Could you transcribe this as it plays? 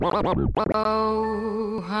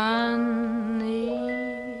Oh, honey,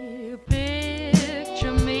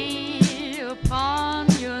 picture me upon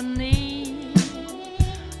your knee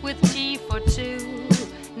with tea for two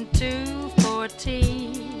and two for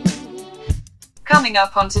tea. Coming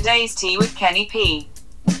up on today's Tea with Kenny P.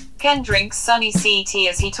 Ken drinks Sunny C tea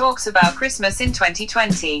as he talks about Christmas in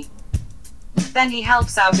 2020. Then he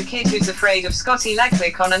helps out a kid who's afraid of Scotty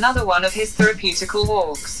Ledwick on another one of his therapeutical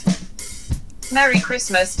walks. Merry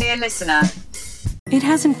Christmas, dear listener. It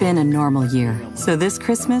hasn't been a normal year, so this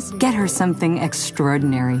Christmas, get her something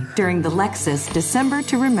extraordinary during the Lexus December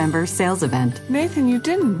to Remember sales event. Nathan, you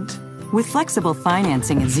didn't. With flexible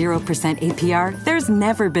financing and 0% APR, there's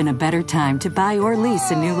never been a better time to buy or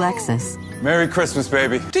lease a new Lexus. Merry Christmas,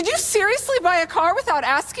 baby. Did you seriously buy a car without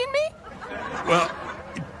asking me? Well,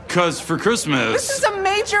 because for Christmas... This is a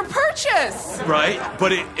major purchase! Right,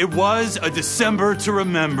 but it was a December to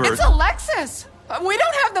remember. It's a Lexus! We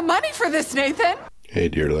don't have the money for this, Nathan! Hey,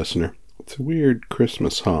 dear listener. It's a weird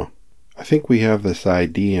Christmas, huh? I think we have this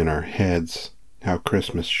idea in our heads how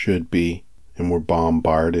Christmas should be, and we're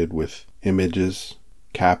bombarded with images,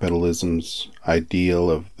 capitalism's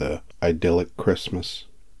ideal of the idyllic Christmas.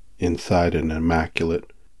 Inside an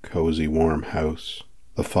immaculate, cozy, warm house,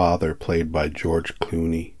 the father, played by George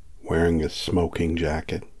Clooney, wearing his smoking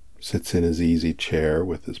jacket, sits in his easy chair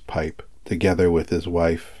with his pipe, together with his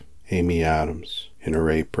wife, Amy Adams, in her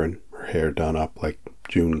apron, her hair done up like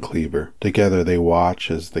June Cleaver. Together they watch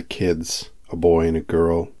as the kids, a boy and a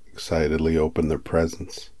girl, excitedly open their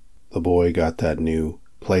presents. The boy got that new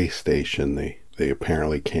PlayStation they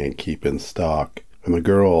apparently can't keep in stock, and the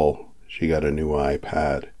girl, she got a new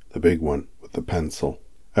iPad. The big one with the pencil.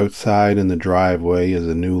 Outside in the driveway is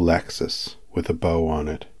a new Lexus with a bow on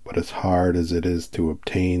it. But as hard as it is to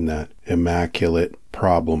obtain that immaculate,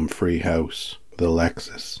 problem-free house, the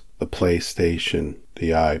Lexus, the PlayStation, the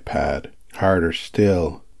iPad, harder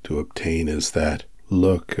still to obtain is that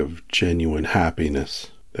look of genuine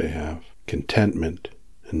happiness they have, contentment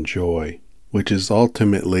and joy, which is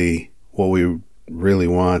ultimately what we really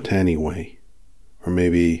want anyway. Or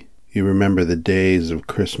maybe you remember the days of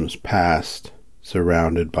Christmas past,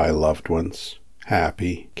 surrounded by loved ones,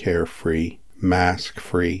 happy, carefree,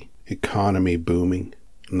 mask-free, economy booming,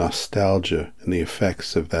 nostalgia and the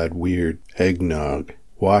effects of that weird eggnog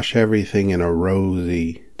wash everything in a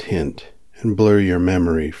rosy tint and blur your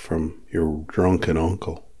memory from your drunken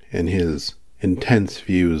uncle and his intense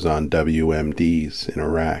views on WMDs in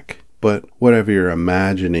Iraq. But whatever you're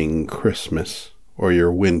imagining Christmas or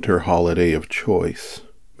your winter holiday of choice,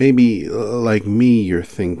 maybe, like me, you're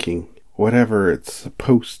thinking, whatever it's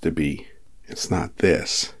supposed to be, it's not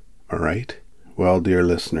this, alright? Well, dear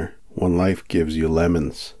listener, when life gives you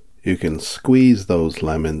lemons, you can squeeze those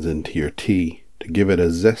lemons into your tea to give it a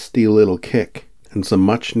zesty little kick and some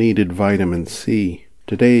much-needed vitamin C.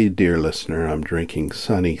 Today, dear listener, I'm drinking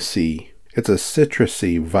Sunny C. It's a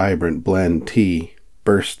citrusy, vibrant blend tea,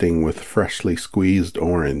 bursting with freshly squeezed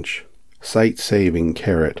orange, sight-saving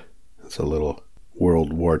carrot. It's a little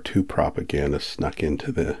World War II propaganda snuck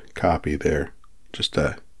into the copy there. Just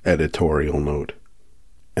a editorial note.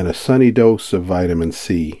 And a sunny dose of vitamin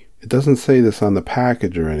C. It doesn't say this on the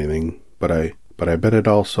package or anything, but I bet it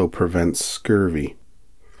also prevents scurvy.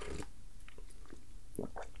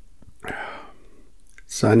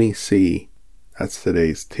 Sunny C. That's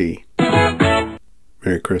today's tea.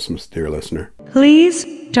 Merry Christmas, dear listener. Please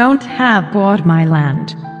don't have bought my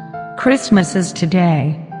land. Christmas is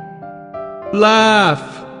today.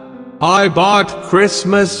 Laugh! I bought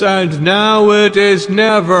Christmas and now it is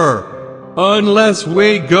never, unless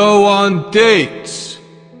we go on dates.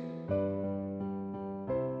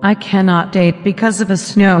 I cannot date because of a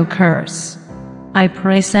snow curse. I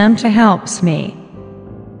pray Santa helps me.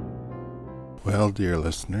 Well, dear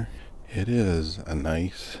listener, it is a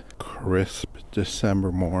nice, crisp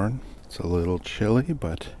December morn. It's a little chilly,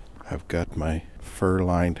 but I've got my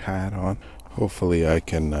fur-lined hat on. Hopefully I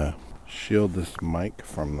can shield this mic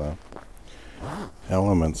from the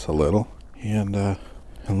elements a little. And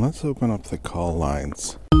let's open up the call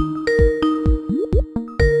lines.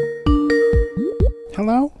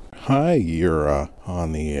 Hello? Hi, you're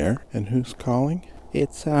on the air. And who's calling?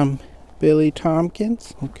 It's Billy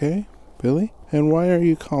Tompkins. Okay, Billy. And why are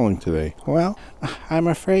you calling today? Well, I'm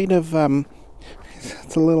afraid of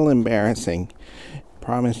it's a little embarrassing.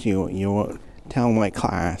 Promise you won't tell my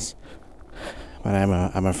class. But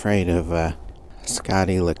I'm afraid of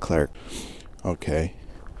Scotty Leclerc. Okay.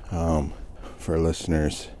 For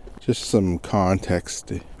listeners, just some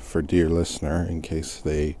context for dear listener in case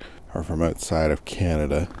they are from outside of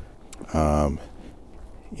Canada.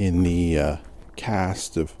 In the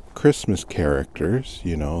cast of Christmas characters,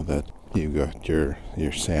 that you got your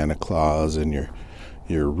Santa Claus and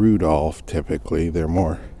your Rudolph. Typically they're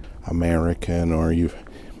more American or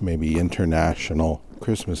maybe international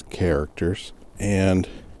Christmas characters. And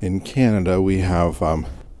in Canada we have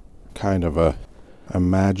kind of a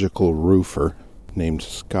magical roofer named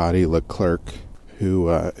Scotty Leclerc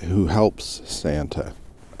who helps Santa.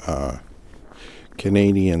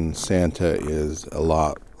 Canadian Santa is a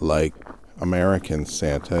lot like American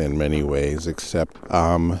Santa in many ways, except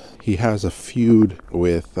he has a feud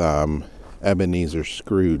with Ebenezer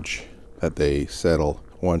Scrooge that they settle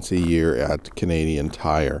once a year at Canadian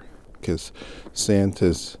Tire, because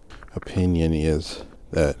Santa's opinion is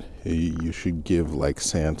that you should give like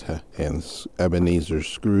Santa, and Ebenezer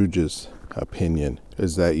Scrooge's opinion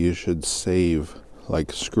is that you should save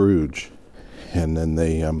like Scrooge. And then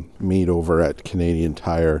they meet over at Canadian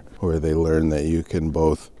Tire, where they learn that you can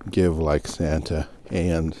both give like Santa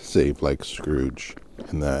and save like Scrooge,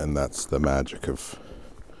 and that's the magic of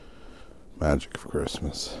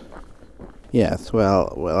Christmas. Yes,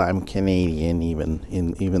 well, I'm Canadian,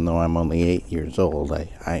 even though I'm only 8 years old.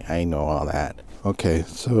 I know all that. Okay,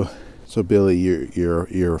 so Billy,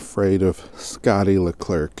 you're afraid of Scotty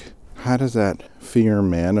Leclerc. How does that fear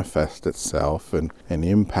manifest itself and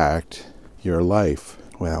impact your life?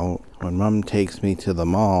 Well, when Mom takes me to the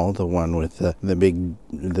mall, the one with the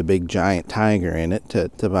big giant tiger in it,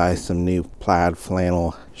 to buy some new plaid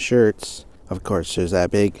flannel shirts, of course there's that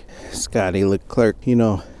big Scotty Leclerc.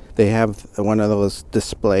 They have one of those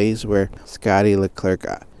displays where Scotty Leclerc,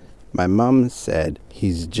 my mom said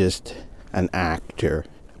he's just an actor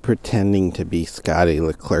pretending to be Scotty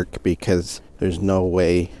Leclerc, because there's no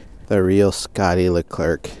way the real Scotty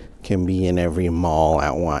Leclerc can be in every mall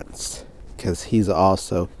at once. Because he's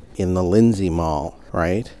also in the Lindsay Mall,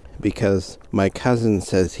 right? Because my cousin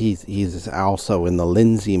says he's also in the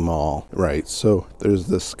Lindsay Mall. Right, so there's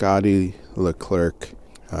the Scotty Leclerc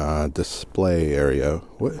display area.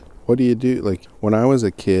 What do you do? Like, when I was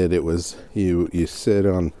a kid, it was you sit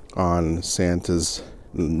on Santa's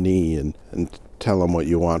knee and tell him what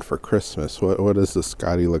you want for Christmas. What does the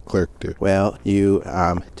Scotty Leclerc do? Well, you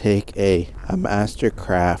take a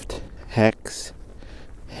Mastercraft hex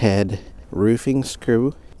head roofing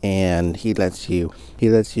screw, and he lets you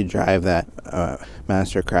drive that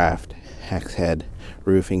Mastercraft hex head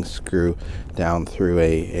roofing screw down through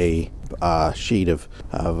a sheet of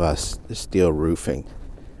steel roofing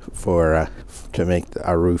to make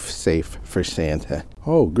a roof safe for Santa.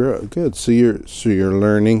 Oh, good. So you're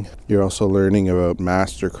also learning about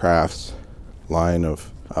Mastercraft's line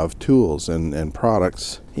of tools and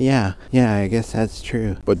products. Yeah, I guess that's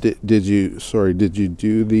true. But did you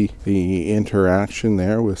do the interaction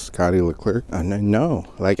there with Scotty Leclerc? No.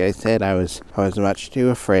 Like I said, I was much too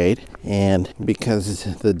afraid, and because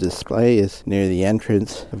the display is near the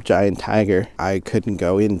entrance of Giant Tiger, I couldn't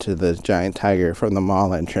go into the Giant Tiger from the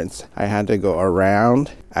mall entrance. I had to go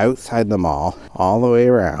around outside the mall, all the way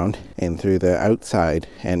around, and through the outside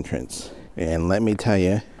entrance. And let me tell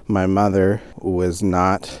you, my mother was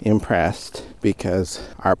not impressed, because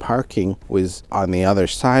our parking was on the other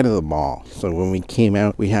side of the mall. So when we came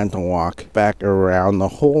out, we had to walk back around the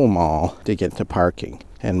whole mall to get to parking.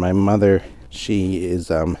 And my mother, she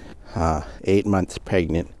is 8 months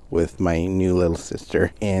pregnant with my new little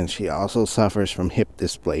sister, and she also suffers from hip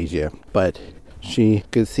dysplasia. But she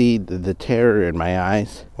could see the terror in my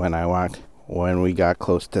eyes when we got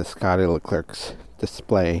close to Scotty Leclerc's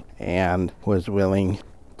display, and was willing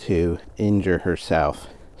to injure herself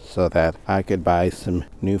so that I could buy some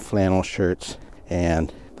new flannel shirts.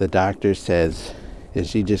 And the doctor says that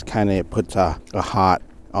she just kind of puts a hot,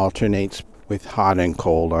 alternates with hot and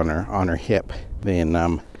cold on her hip,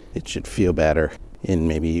 then it should feel better in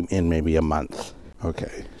maybe a month.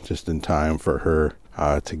 Okay, just in time for her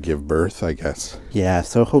to give birth, I guess. Yeah,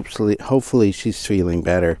 so hopefully she's feeling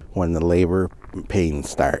better when the labor pains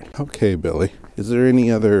start. Okay, Billy. Is there any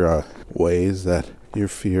other ways that your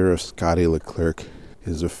fear of Scotty Leclerc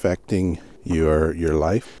is affecting your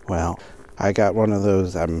life? Well, I got one of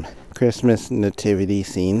those Christmas nativity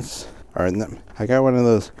scenes, I got one of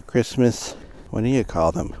those Christmas, what do you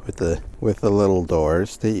call them, with the little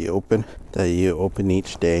doors that you open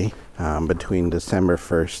each day between December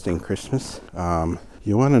 1st and Christmas.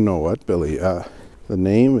 You want to know what, Billy? The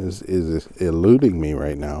name is eluding me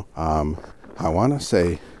right now. I want to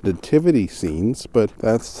say nativity scenes, but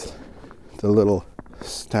that's the little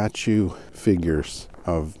statue figures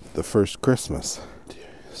of the first Christmas.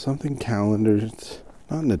 Something calendar,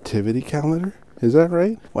 not nativity calendar? Is that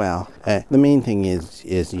right? Well, the main thing is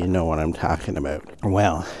you know what I'm talking about.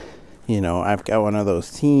 Well, I've got one of those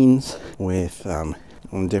scenes with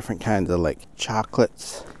different kinds of like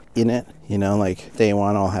chocolates in it. You know, like day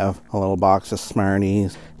 1 I'll have a little box of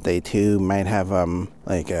Smarties. Day 2 might have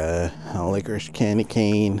like a licorice candy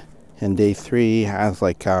cane. And day 3 has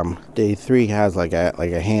like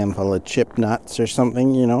a handful of chip nuts or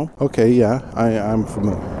something, you know. Okay, yeah, I'm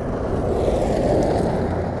familiar.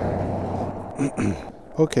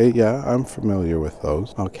 Okay, yeah, I'm familiar with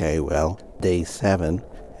those. Okay, well, day 7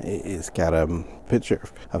 is got a picture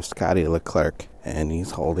of Scotty Leclerc, and he's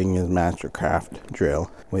holding his Mastercraft drill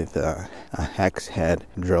with a hex head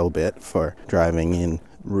drill bit for driving in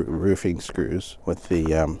roofing screws with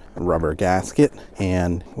the rubber gasket.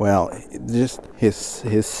 And well, just his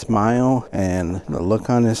smile and the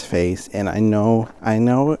look on his face, and I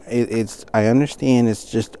understand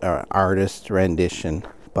it's just an artist's rendition,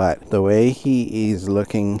 but the way he is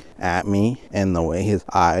looking at me and the way his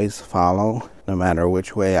eyes follow, no matter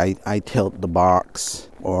which way I tilt the box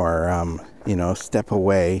or step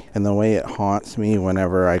away, and the way it haunts me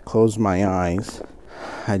whenever I close my eyes,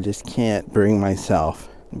 I just can't bring myself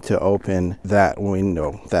to open that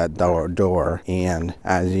window, that door. And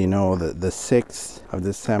as you know, the 6th of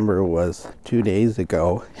December was 2 days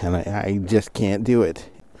ago, and I just can't do it.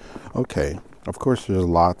 Okay, of course there's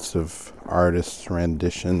lots of artists'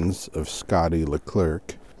 renditions of Scotty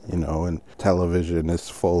Leclerc, and television is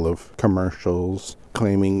full of commercials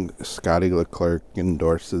claiming Scotty Leclerc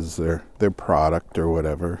endorses their product or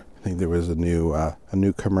whatever. I think there was a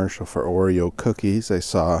new commercial for Oreo cookies I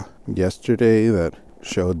saw yesterday that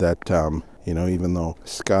showed that even though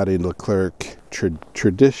Scotty Leclerc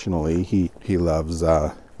traditionally he loves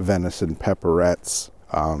venison pepperettes,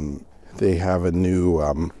 they have a new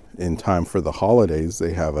in time for the holidays,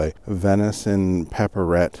 they have a venison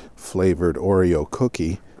pepperette flavored Oreo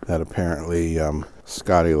cookie that apparently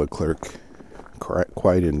Scotty Leclerc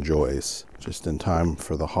quite enjoys, just in time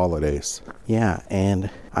for the holidays. Yeah, and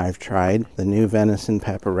I've tried the new venison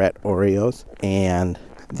pepperette Oreos, and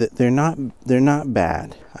they're not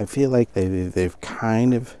bad. I feel like they've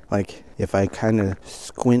kind of, like, if I kind of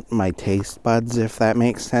squint my taste buds, if that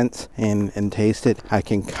makes sense, and taste it, I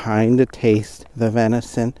can kind of taste the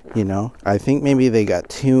venison, I think maybe they got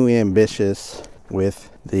too ambitious with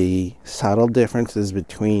the subtle differences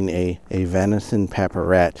between a venison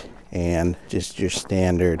pepperette and just your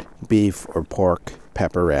standard beef or pork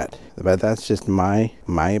pepperette. But that's just my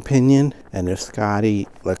opinion, and if Scotty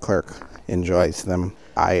Leclerc enjoys them,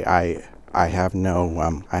 I have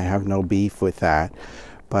no beef with that.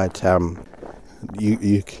 But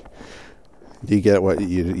you get what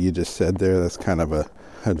you just said there? That's kind of a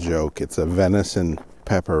joke. It's a venison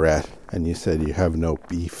pepperette, and you said you have no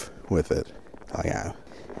beef with it. Oh yeah,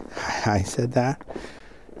 I said that?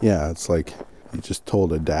 Yeah, it's like you just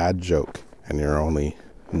told a dad joke and you're only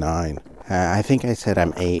 9. I think I said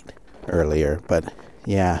I'm 8 earlier, but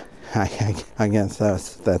yeah, I guess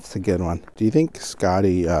that's a good one. Do you think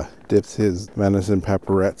Scotty dips his venison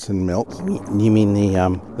pepperettes in milk? You mean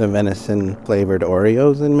the venison flavored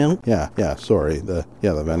Oreos in milk? Yeah. Sorry, the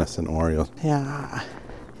venison Oreos. Yeah,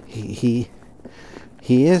 he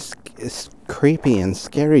is creepy and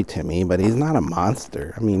scary to me, but he's not a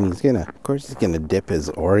monster. I mean, he's gonna dip his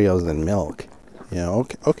Oreos in milk. Yeah,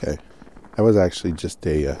 okay. That was actually just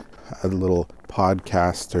a little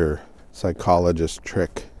podcaster psychologist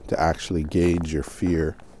trick to actually gauge your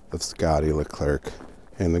fear of Scotty Leclerc.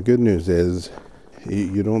 And the good news is,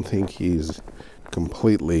 you don't think he's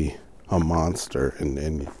completely a monster,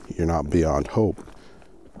 and you're not beyond hope.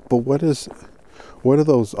 But what are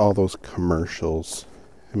all those commercials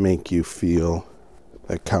make you feel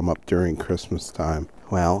that come up during Christmas time?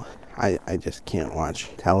 Well, I just can't watch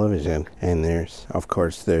television, and there's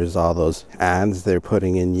all those ads they're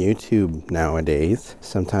putting in YouTube nowadays.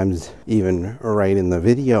 Sometimes even right in the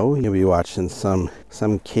video, you'll be watching some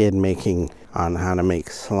kid making on how to make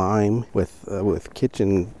slime with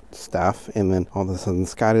kitchen stuff, and then all of a sudden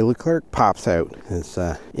Scotty Leclerc pops out. It's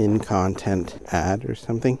a in-content ad or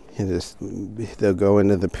something. They'll go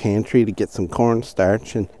into the pantry to get some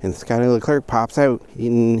cornstarch, and Scotty Leclerc pops out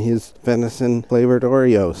eating his venison flavored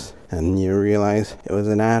Oreos, and you realize it was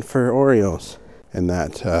an ad for Oreos. And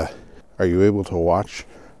that are you able to watch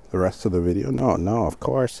the rest of the video? No, of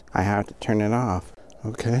course I have to turn it off.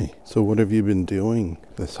 Okay, so what have you been doing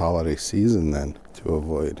this holiday season then to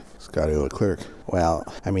avoid Scotty Leclerc? Well,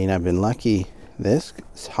 I mean, I've been lucky this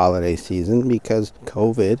holiday season because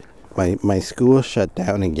COVID, my school shut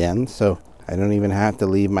down again, so I don't even have to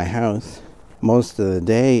leave my house. Most of the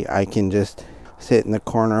day I can just sit in the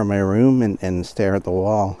corner of my room and stare at the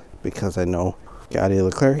wall, because I know Scotty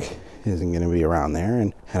Leclerc isn't going to be around there,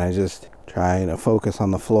 and I just try to focus on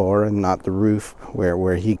the floor and not the roof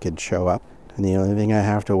where he could show up. And the only thing I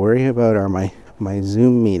have to worry about are my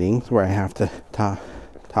Zoom meetings where I have to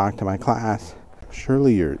talk to my class.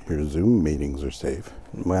 Surely your Zoom meetings are safe.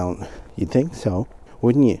 Well, you'd think so,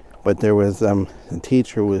 wouldn't you? But there was the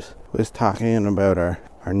teacher was talking about our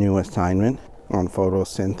new assignment on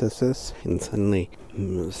photosynthesis, and suddenly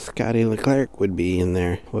Scotty Leclerc would be in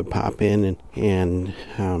there, would pop in, and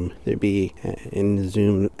there'd be in the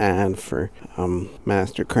Zoom ad for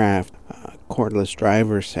Mastercraft cordless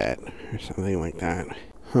driver set or something like that.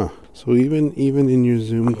 Huh. So even in your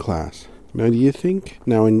Zoom class. Now, do you think,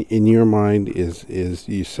 now in your mind is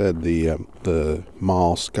you said the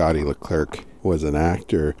mall Scotty Leclerc was an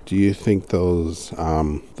actor. Do you think those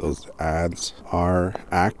ads are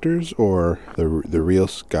actors or the real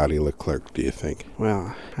Scotty Leclerc, do you think?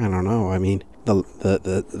 Well, I don't know. I mean,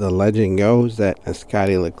 the legend goes that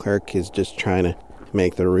Scotty Leclerc is just trying to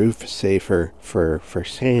make the roof safer for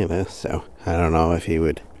Santa, so I don't know if he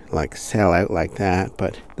would like sell out like that,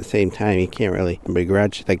 but at the same time you can't really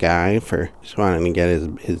begrudge the guy for just wanting to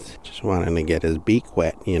get his beak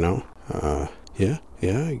wet, you know.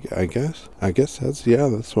 Yeah, I guess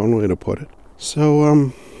that's one way to put it.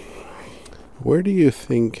 So where do you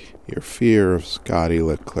think your fear of Scotty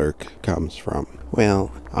Leclerc comes from?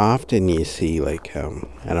 Well, often you see like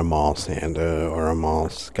at a mall Santa or a mall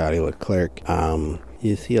Scotty Leclerc,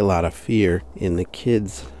 you see a lot of fear in the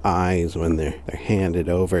kids' eyes when they're handed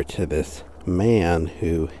over to this man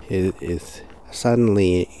who is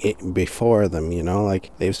suddenly before them, you know, like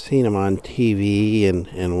they've seen him on TV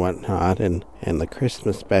and whatnot and the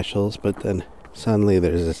Christmas specials, but then suddenly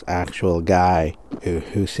there's this actual guy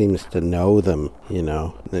who seems to know them, you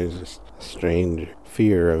know. There's this strange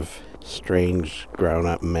fear of strange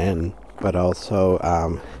grown-up men. But also,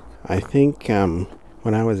 I think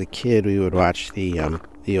when I was a kid, we would watch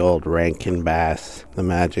the old Rankin Bass, The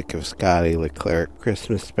Magic of Scotty Leclerc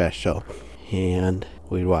Christmas special, and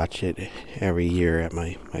we'd watch it every year at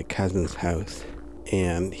my cousin's house.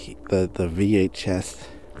 And the VHS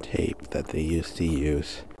tape that they used to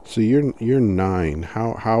use. So you're 9.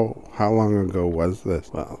 How long ago was this?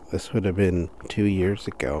 Well, this would have been 2 years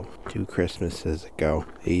ago, 2 Christmases ago.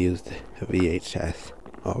 They used a VHS.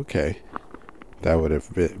 Okay. That would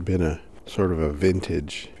have been a sort of a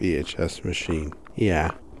vintage VHS machine.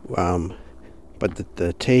 Yeah. But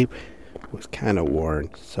the tape was kind of worn.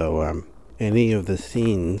 So any of the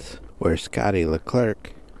scenes where Scotty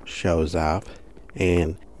Leclerc shows up,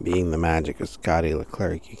 and being the magic of Scotty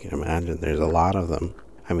Leclerc, you can imagine there's a lot of them.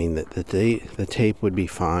 I mean, the tape would be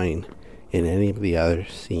fine in any of the other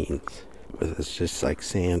scenes. It's just like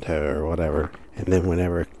Santa or whatever. And then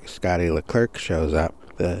whenever Scotty Leclerc shows up,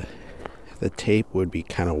 the tape would be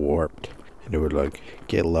kind of warped. And it would like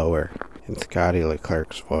get lower. And Scotty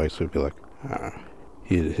Leclerc's voice would be like,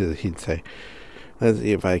 he'd say, let's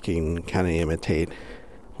see if I can kind of imitate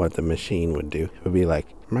what the machine would do. It would be like,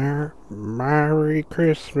 Merry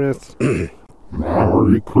Christmas.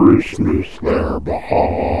 Merry Christmas there,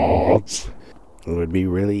 boss. It would be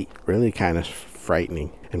really, really kind of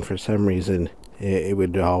frightening. And for some reason, it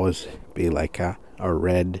would always be like a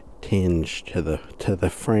red tinge to the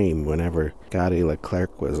frame whenever Scotty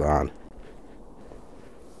Leclerc was on.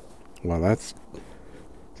 Well, that's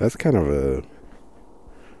kind of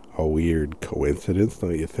a weird coincidence,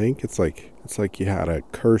 don't you think? It's like you had a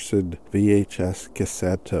cursed VHS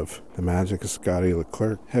cassette of The Magic of Scotty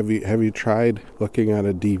Leclerc. Have you tried looking at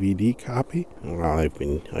a DVD copy? Well, I've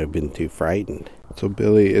been too frightened. So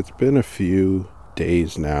Billy, it's been a few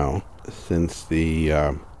days now since the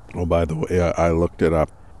oh, by the way, I looked it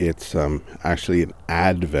up. It's actually an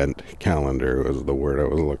Advent calendar was the word I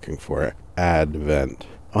was looking for. Advent.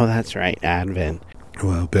 Oh, that's right, Advent.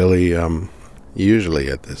 Well, Billy, usually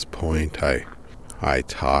at this point I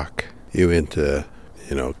talk you into,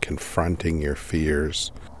 confronting your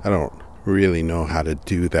fears. I don't really know how to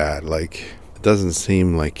do that. Like, it doesn't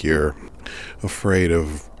seem like you're afraid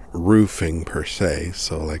of roofing per se.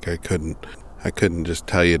 So like I couldn't just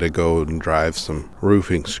tell you to go and drive some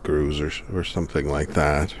roofing screws or something like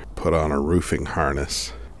that. Put on a roofing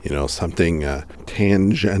harness. Something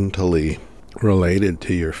tangentially related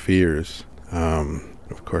to your fears.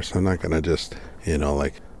 Of course, I'm not going to just,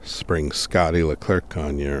 spring Scotty Leclerc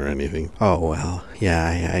on you or anything. Oh, well,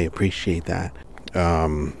 yeah, I appreciate that. I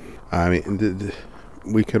mean,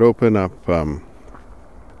 we could open up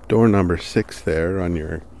door number 6 there on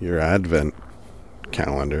your Advent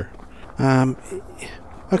calendar.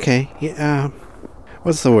 Okay, yeah.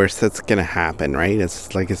 What's the worst that's going to happen, right? It's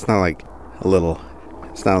not like a little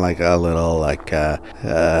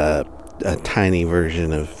a tiny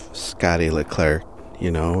version of Scotty Leclerc,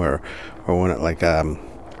 or one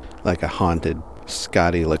like a haunted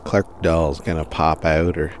Scotty Leclerc doll's gonna pop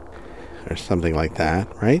out or something like that,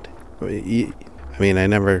 right? I mean, I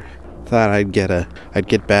never thought I'd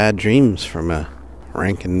get bad dreams from a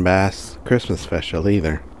Rankin Bass Christmas special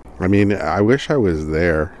either. I mean, I wish I was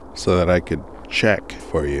there so that I could check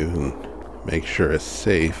for you and make sure it's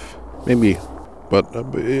safe. Maybe, but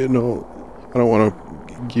you know, I don't want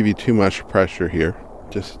to give you too much pressure here.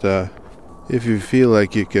 Just if you feel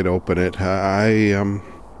like you could open it,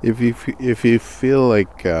 if you feel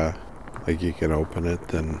like you can open it,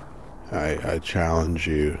 then I challenge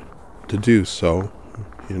you to do so.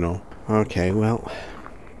 You know. Okay, well,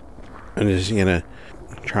 I'm just gonna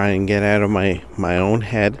try and get out of my own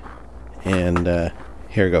head, and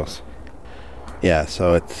here goes. Yeah,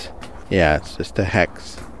 so it's just a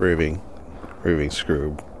hex grooving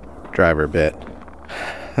screwdriver bit.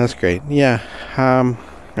 That's great. Yeah.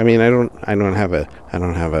 I mean, I don't have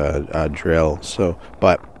a drill. So,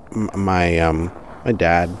 but my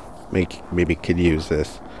dad maybe could use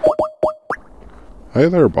this. Hey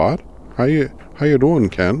there, bud. How you doing,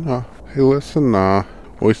 Ken? Hey, listen.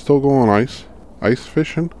 We still going ice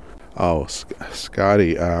fishing? Oh,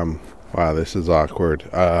 Scotty. Wow, this is awkward.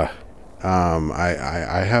 I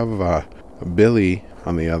have Billy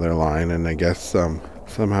on the other line, and I guess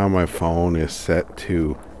somehow my phone is set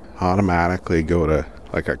to automatically go to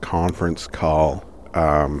like a conference call.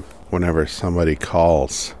 Whenever somebody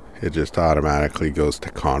calls, it just automatically goes to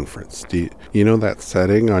conference. Do you know that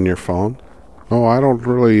setting on your phone? No, I don't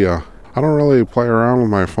really play around with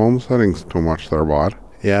my phone settings too much there, bud.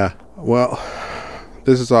 Yeah. Well,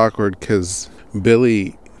 this is awkward because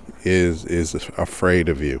Billy is afraid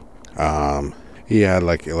of you. He had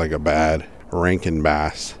like a bad Rankin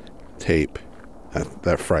Bass tape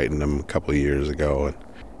that frightened him a couple of years ago, and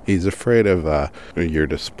he's afraid of your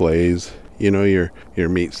displays. You know, your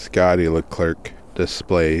Meet Scotty Leclerc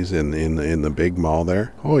displays in the big mall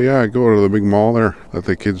there. Oh yeah, I go to the big mall there. Let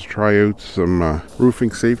the kids try out some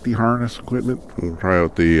roofing safety harness equipment and try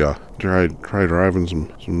out the try driving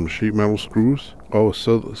some sheet metal screws. Oh,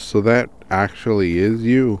 so that actually is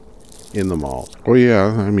you in the mall. Oh yeah,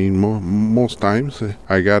 I mean most times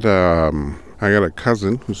I got a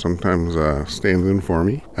cousin who sometimes stands in for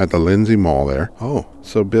me at the Lindsay Mall there. Oh,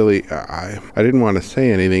 so Billy, I didn't want to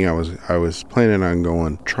say anything. I was planning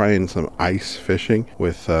on trying some ice fishing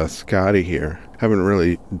with Scotty here. Haven't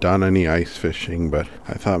really done any ice fishing, but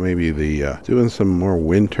I thought maybe the doing some more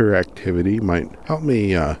winter activity might help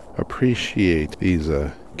me appreciate these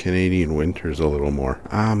Canadian winters a little more.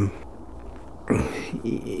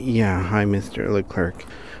 Yeah, hi, Mr. Leclerc.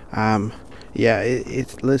 Yeah,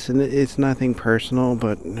 it's nothing personal,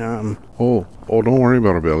 but Oh, don't worry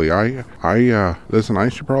about it, Billy. Listen, I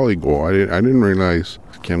should probably go. I didn't realize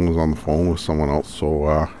Ken was on the phone with someone else.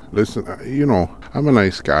 So, listen, you know, I'm a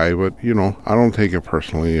nice guy, but you know, I don't take it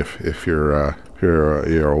personally if you're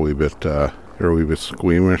a wee bit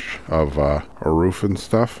squeamish of a roof and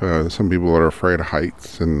stuff. Some people are afraid of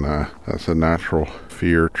heights, and that's a natural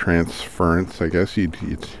fear transference, I guess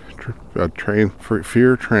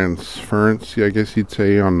fear transference, I guess you'd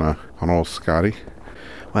say on old Scotty.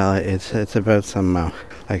 Well, it's about some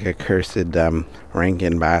like a cursed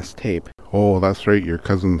Rankin Bass tape. Oh, that's right, your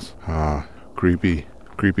cousin's creepy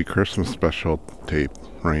Christmas special tape,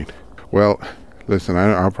 right? Well, listen,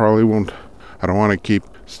 I probably won't. I don't want to keep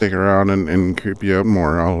sticking around and creep you out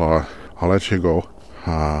more. I'll let you go.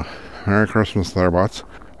 Merry Christmas there, bots.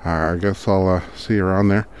 I guess I'll see you around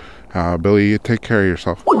there. Billy, you take care of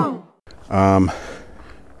yourself.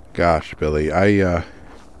 Gosh, Billy, I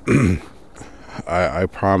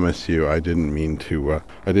promise you, I didn't mean to.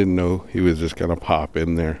 I didn't know he was just gonna pop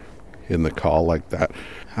in there in the call like that.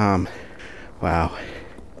 Wow,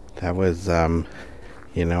 that was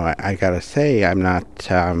you know, I gotta say, I'm not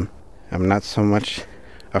so much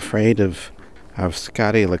afraid of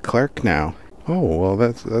Scotty Leclerc now. Oh, well,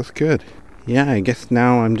 that's good. Yeah, I guess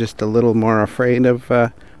now I'm just a little more afraid of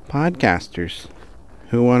podcasters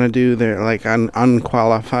who want to do their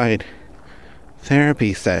unqualified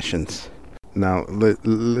therapy sessions. Now,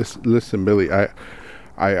 listen, Billy,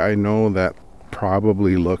 I know that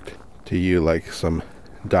probably looked to you like some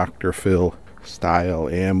Dr. Phil style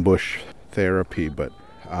ambush therapy, but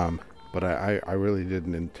I really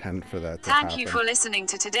didn't intend for that to happen. Thank you for listening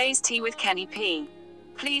to today's Tea with Kenny P.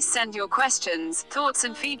 Please send your questions, thoughts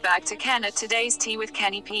and feedback to Ken at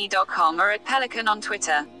todaysteawithkennyp.com or at Pelican on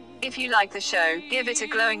Twitter. If you like the show, give it a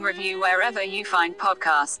glowing review wherever you find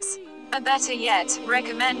podcasts. Or better yet,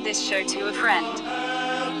 recommend this show to a friend.